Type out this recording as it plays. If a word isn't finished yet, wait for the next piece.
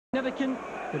Significant,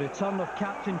 the return of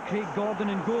captain Craig Gordon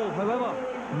in goal. However,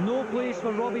 no place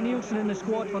for Robbie Neilson in the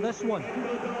squad for this one.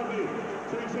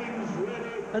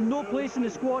 And no place in the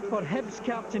squad for Hibs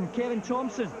captain Kevin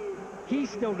Thompson. He's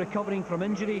still recovering from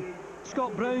injury.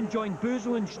 Scott Brown joined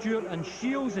Boozle, Stewart and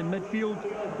Shields in midfield.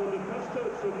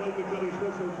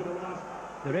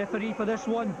 The referee for this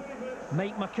one,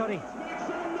 Mike McCurry.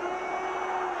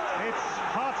 It's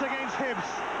Hearts against Hibs,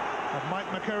 and Mike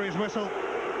McCurry's whistle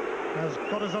has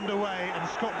got us underway, and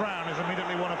Scott Brown has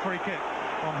immediately won a free kick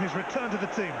on his return to the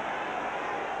team.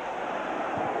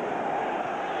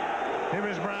 Here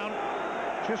is Brown,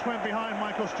 just went behind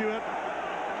Michael Stewart.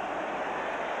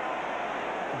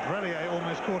 Brellier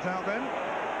almost caught out then.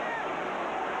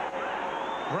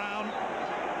 Brown,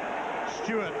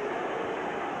 Stewart,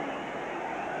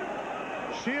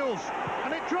 Shields,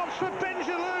 and it drops for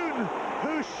Benjaloun,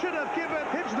 who should have given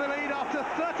Hibs the lead after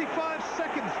 35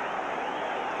 seconds.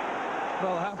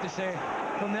 Well, I have to say,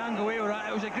 from the angle we were at,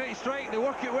 it was a great strike. They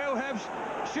work it well, Hibs.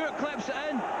 Stewart clips it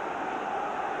in.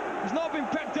 He's not been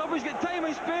picked up, he's got time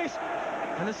and space.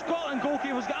 And the Scotland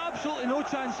goalkeeper's got absolutely no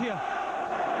chance here.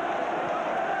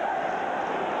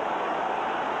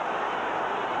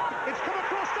 It's come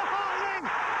across to Hartley.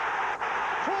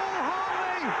 Paul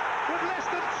Hartley, with less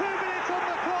than 2 minutes on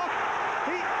the clock.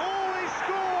 He always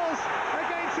scores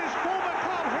against his former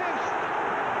club, Hibs.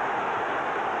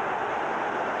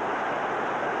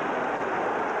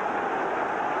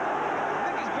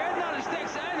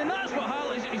 And that's what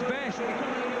Hartley's at his best.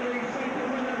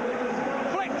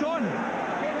 Flicked on.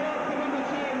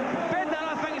 Bednar,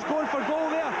 I think, is going for goal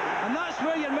there, and that's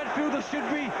where your midfielder should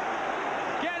be.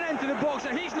 Getting into the box,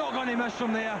 and he's not going to miss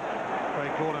from there. Craig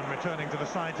Gordon returning to the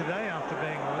side today after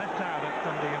being left out at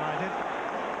Dundee United.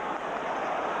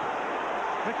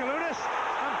 Mikoliunas,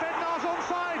 and Bednar's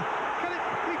onside. Can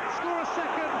he score a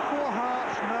second for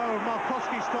Hearts? No,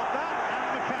 Markowski stopped that,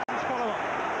 and McCann's follow-up.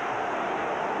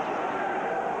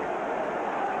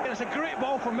 It's a great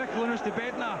ball from Mikoliunas to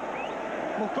Bednar.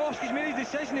 Markowski's made his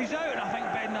decision, he's out, and I think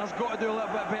Bednar's got to do a little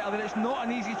bit better there. It's not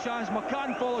an easy chance.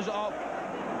 McCann follows it up.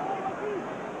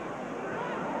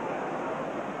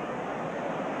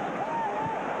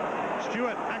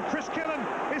 Stewart, and Chris Killen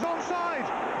is onside.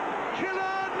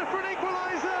 Killen for an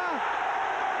equaliser.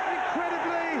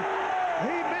 Incredibly,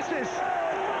 he misses.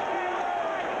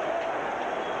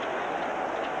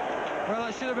 Well,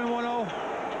 it should have been 1-0.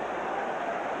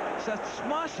 It's a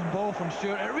smashing ball from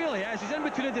Stewart, it really is. He's in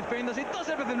between the defenders, he does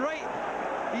everything right.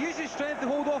 He uses strength to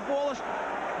hold off Wallace.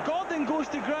 Gordon goes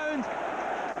to ground.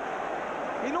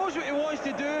 He knows what he wants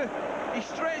to do. He's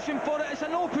stretching for it, it's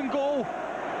an open goal.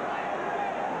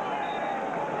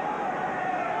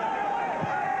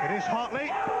 It is Hartley.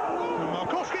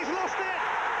 Markowski's lost it.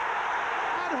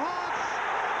 And Hearts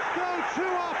go 2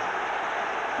 up.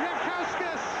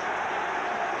 Tynecastle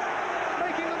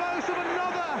making the most of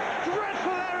another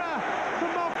dreadful error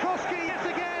from Markowski yet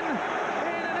again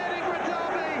in an Edinburgh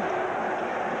derby.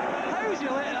 How's he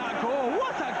let that go?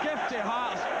 What a gift to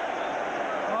Hearts.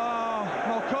 Oh,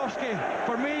 Markowski,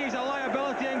 for me, he's a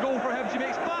liability in goal for Hibs. He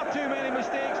makes far too many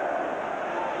mistakes.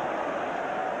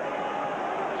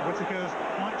 Whittaker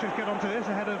might just get onto this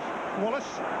ahead of Wallace.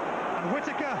 And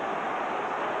Whittaker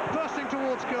bursting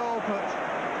towards goal, but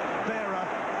Vera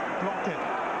blocked it.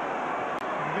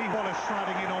 Lee Wallace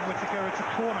sliding in on Whittaker, it's a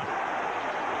corner.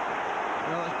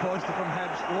 Well, it's positive from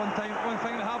Hibs. One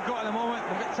thing they have got at the moment,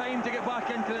 they've got time to get back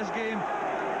into this game.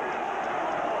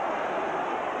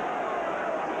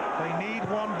 They need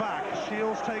one back.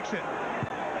 Shields takes it.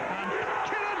 And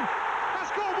Killen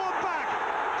has got one back.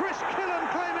 Chris Killen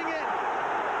claiming it.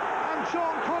 And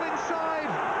John Collinside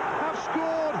have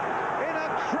scored in a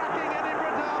cracking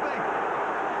Edinburgh derby.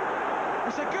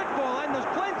 It's a good ball in, there's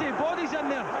plenty of bodies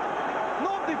in there.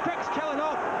 Nobody picks Killen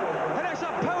up, and it's a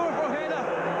powerful header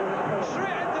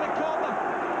straight into the corner.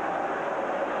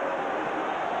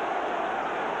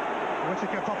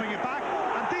 Whittaker popping it back,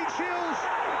 and Dean Shields,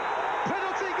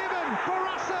 penalty given.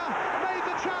 Barassa made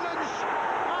the challenge,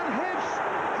 and Hibs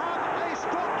have a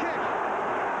spot kick.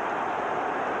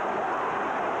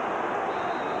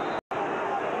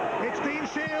 It's Dean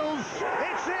Shields,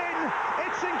 it's in,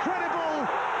 it's incredible.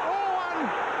 Oh, and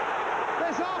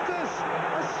there's afters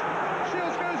as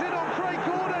Shields goes in on Craig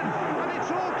Gordon, and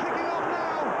it's all kicking off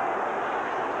now.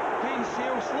 Dean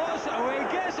Shields slots it away,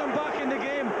 gets him back in the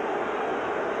game.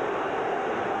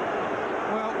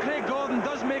 Well, Craig Gordon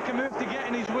does make a move to get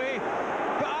in his way,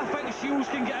 but I think Shields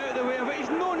can get out of the way of it. He's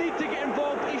no need to get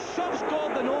involved, he shoves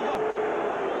Gordon over.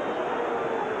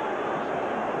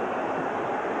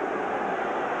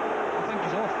 I think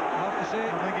he's off, I have to say.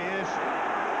 I think he is.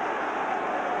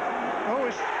 Oh,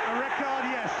 it's a red card,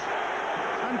 yes.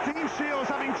 And Dean Shields,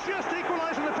 having just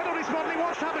equalised in the penalty spot, and he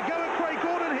wants to have a go at Craig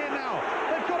Gordon here now.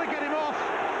 They've got to get him off.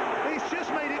 He's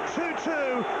just made it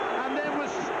 2-2 and then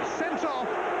was sent off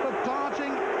for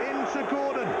barging into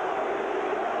Gordon.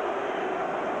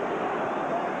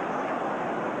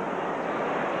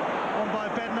 On by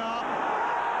Bednar.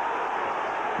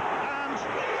 And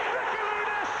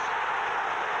Mikoliunas!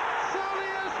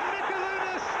 Saulius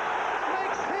Mikoliunas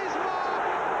makes his mark.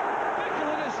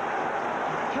 Mikoliunas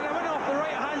kind of went off the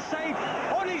right-hand side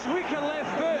on his weaker left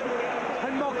foot,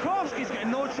 and Malkowski's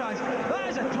getting no chance. That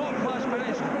is a top-class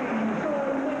finish.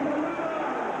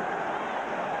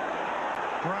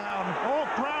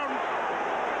 Brown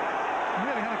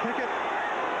really had to kick it.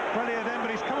 Brilliant then,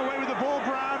 but he's come away with the ball,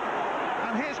 Brown.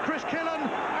 And here's Chris Killen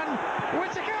and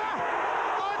Whittaker.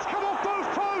 Oh, it's come off both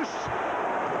posts.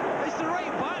 It's the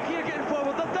right back here getting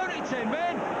forward. They're down to 10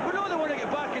 men. We know they want to get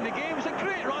back in the game. It's a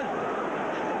great run.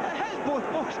 It hits both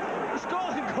posts. The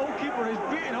Scotland goalkeeper is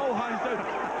beating all hands down.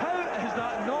 How is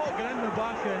that not getting in the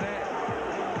back of the net?